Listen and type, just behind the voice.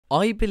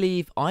I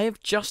believe I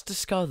have just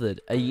discovered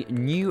a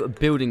new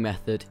building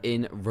method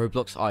in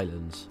Roblox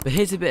Islands. But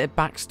here's a bit of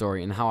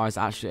backstory and how I was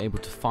actually able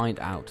to find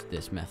out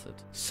this method.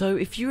 So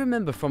if you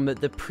remember from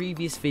the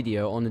previous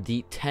video on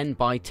the 10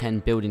 by 10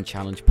 building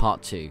challenge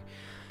part 2,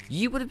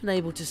 you would have been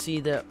able to see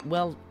that,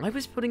 well, I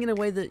was building in a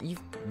way that you've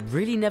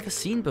really never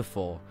seen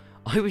before.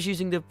 I was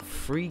using the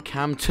free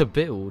cam to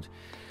build.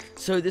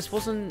 So this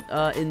wasn't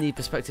in the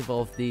perspective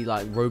of the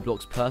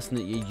Roblox person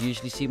that you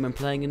usually see when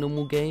playing a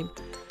normal game.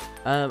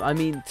 I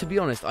mean, to be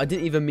honest, I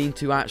didn't even mean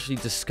to actually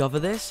discover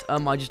this.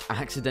 I just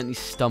accidentally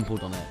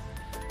stumbled on it.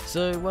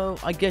 So, well,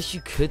 I guess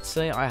you could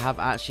say I have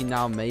actually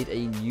now made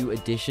a new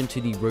addition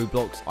to the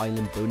Roblox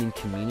island building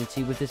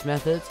community with this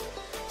method.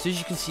 So as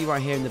you can see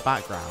right here in the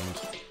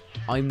background,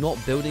 I'm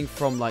not building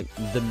from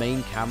the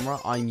main camera.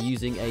 I'm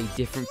using a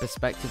different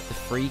perspective, the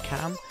free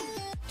cam,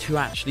 to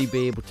actually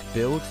be able to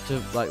build,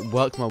 to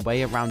work my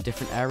way around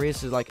different areas.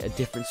 So a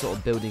different sort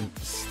of building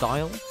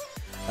style.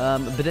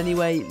 But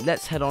anyway,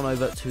 let's head on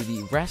over to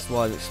the rest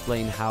while I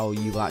explain how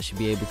you will actually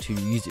be able to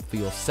use it for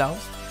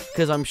yourself,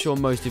 because I'm sure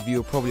most of you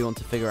will probably want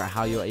to figure out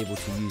how you're able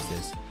to use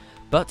this.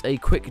 But a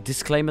quick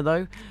disclaimer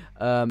though,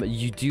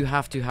 you do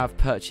have to have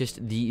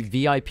purchased the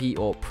VIP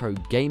or Pro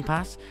Game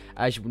Pass,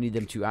 as you will need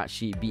them to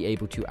actually be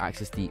able to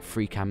access the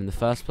free cam in the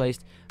first place.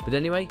 But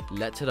anyway,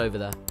 let's head over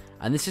there.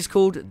 And this is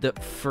called the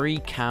free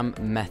cam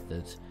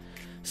method.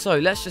 So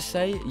let's just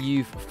say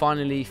you've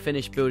finally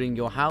finished building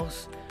your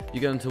house.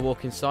 You're going to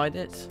walk inside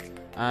it,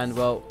 and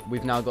well,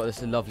 we've now got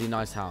this lovely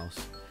nice house.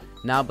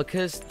 Now,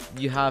 because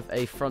you have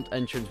a front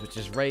entrance which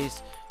is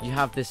raised, you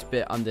have this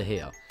bit under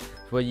here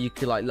where you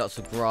could lots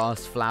of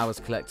grass, flowers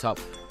collect up,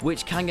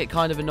 which can get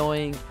kind of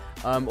annoying.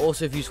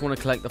 Also, if you just want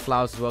to collect the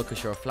flowers as well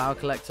because you're a flower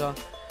collector.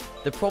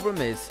 The problem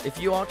is, if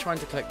you are trying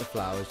to collect the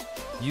flowers,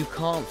 you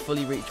can't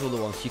fully reach all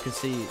the ones. You can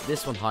see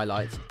this one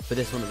highlights, but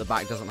this one at the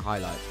back doesn't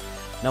highlight.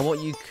 Now, what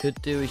you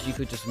could do is you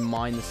could just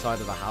mine the side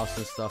of the house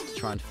and stuff to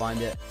try and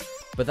find it.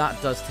 But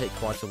that does take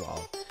quite a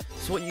while.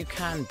 So what you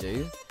can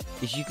do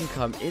is you can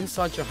come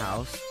inside your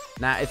house.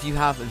 Now, if you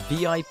have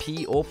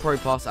VIP or Pro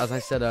Pass, as I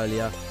said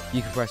earlier,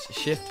 you can press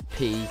Shift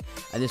P,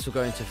 and this will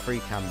go into free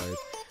cam mode.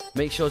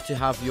 Make sure to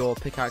have your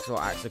pickaxe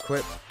or axe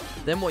equipped.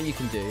 Then what you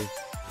can do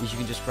is you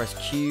can just press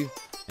Q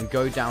and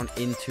go down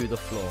into the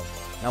floor.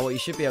 Now, what you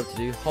should be able to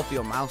do, hover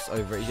your mouse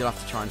over it. You'll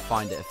have to try and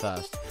find it at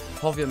first.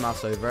 Hover your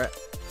mouse over it,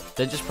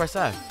 then just press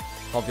F.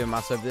 Hover your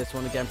mouse over this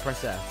one again,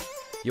 press F.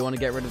 You want to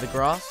get rid of the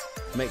grass,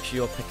 make sure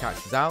your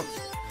pickaxe is out,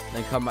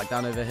 then come back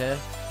down over here,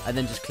 and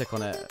then just click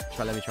on it.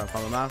 Let me try and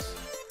find my mouse.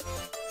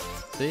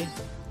 See?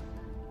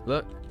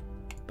 Look.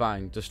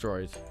 Bang.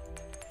 Destroyed.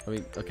 I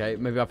mean, okay,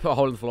 maybe I put a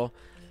hole in the floor.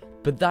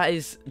 But that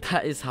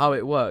is how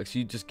it works.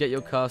 You just get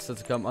your cursor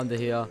to come under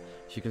here.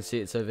 As you can see,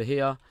 it's over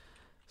here.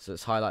 So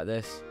let's highlight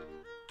this.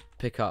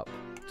 Pick up.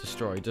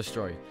 Destroy.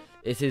 Destroy.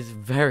 It is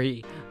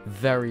very,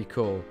 very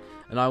cool.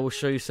 And I will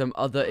show you some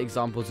other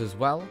examples as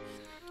well.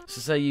 So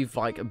say you've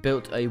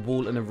built a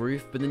wall and a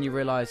roof, but then you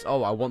realize,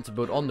 oh, I want to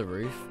build on the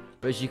roof.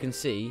 But as you can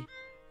see,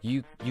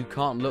 you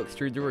can't look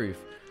through the roof.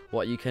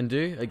 What you can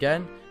do,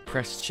 again,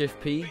 press Shift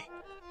P,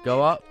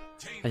 go up,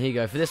 and here you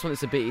go. For this one,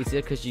 it's a bit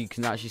easier because you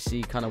can actually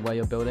see kind of where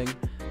you're building.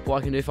 What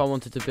I can do if I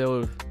wanted to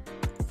build,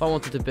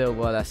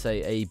 well, let's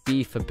say a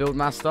B for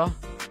Buildmaster.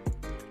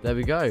 There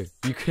we go.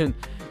 You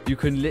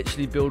can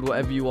literally build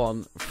whatever you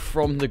want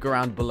from the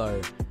ground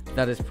below.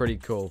 That is pretty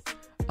cool.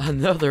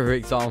 Another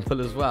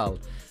example as well.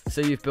 So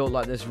you've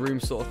built this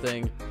room sort of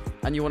thing,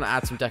 and you want to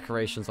add some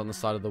decorations on the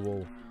side of the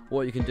wall.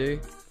 What you can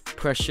do,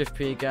 press Shift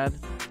P again,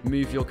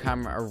 move your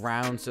camera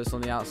around so it's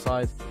on the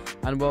outside,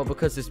 and well,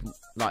 because this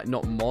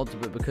not mod,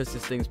 but because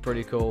this thing's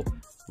pretty cool,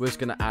 we're just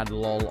gonna add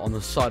LOL on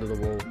the side of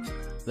the wall.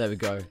 There we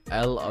go,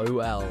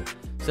 LOL.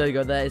 So there you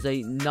go. There is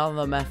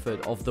another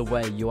method of the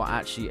way you are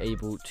actually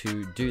able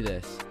to do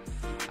this.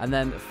 And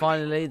then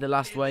finally, the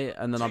last way,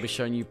 and then I'll be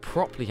showing you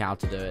properly how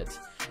to do it,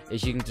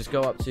 is you can just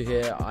go up to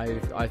here.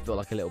 I've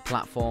built a little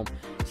platform.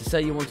 So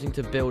say you're wanting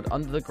to build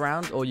under the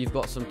ground, or you've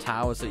got some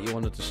towers that you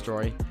want to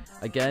destroy.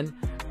 Again,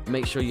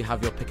 make sure you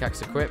have your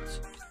pickaxe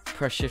equipped.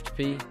 Press Shift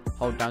P,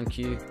 hold down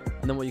Q,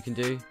 and then what you can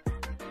do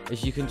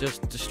is you can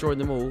just destroy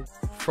them all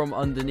from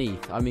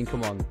underneath. I mean,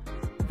 come on.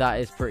 That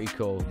is pretty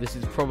cool. This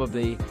is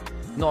probably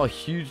not a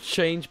huge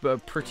change, but a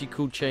pretty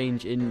cool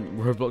change in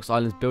Roblox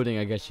Islands building,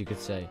 I guess you could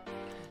say.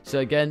 So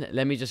again,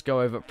 let me just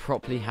go over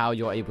properly how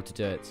you're able to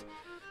do it.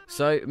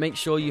 So make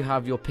sure you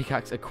have your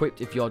pickaxe equipped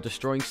if you are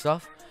destroying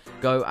stuff.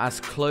 Go as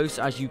close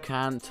as you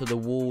can to the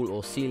wall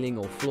or ceiling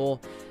or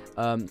floor,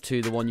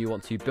 to the one you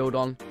want to build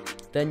on.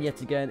 Then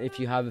yet again, if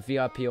you have a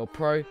VIP or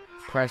Pro,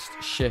 press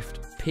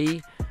Shift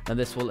P, and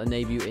this will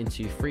enable you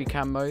into free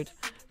cam mode.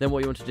 Then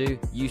what you want to do,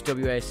 use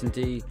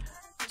WASD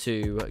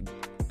to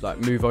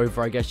move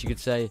over, I guess you could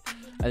say.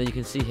 And then you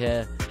can see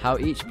here how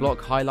each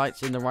block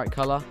highlights in the right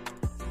color,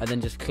 and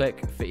then just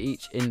click for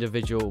each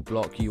individual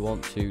block you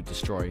want to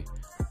destroy.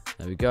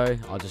 There we go.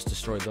 I'll just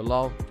destroy the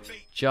LOL,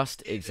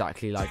 just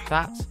exactly like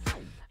that.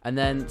 And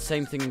then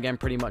same thing again,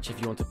 pretty much if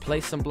you want to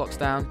place some blocks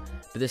down,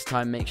 but this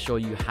time make sure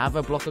you have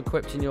a block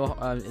equipped in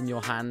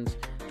your hand.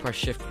 Press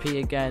Shift P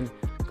again,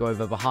 go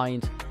over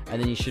behind,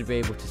 and then you should be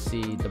able to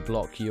see the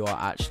block you are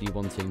actually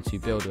wanting to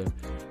build with,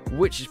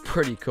 which is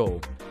pretty cool.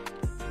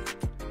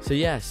 So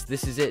yes,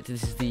 this is it.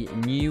 This is the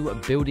new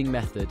building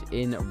method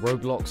in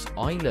Roblox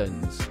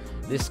Islands.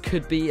 This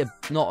could be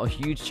not a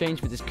huge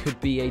change, but this could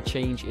be a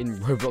change in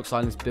Roblox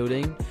Islands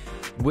building,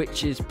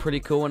 which is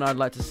pretty cool. And I'd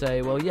like to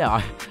say, well,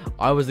 yeah,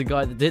 I was the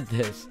guy that did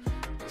this.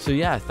 So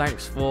yeah,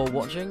 thanks for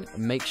watching.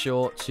 Make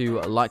sure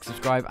to like,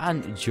 subscribe,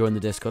 and join the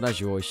Discord as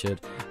you always should.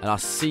 And I'll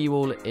see you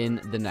all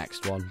in the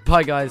next one.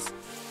 Bye, guys.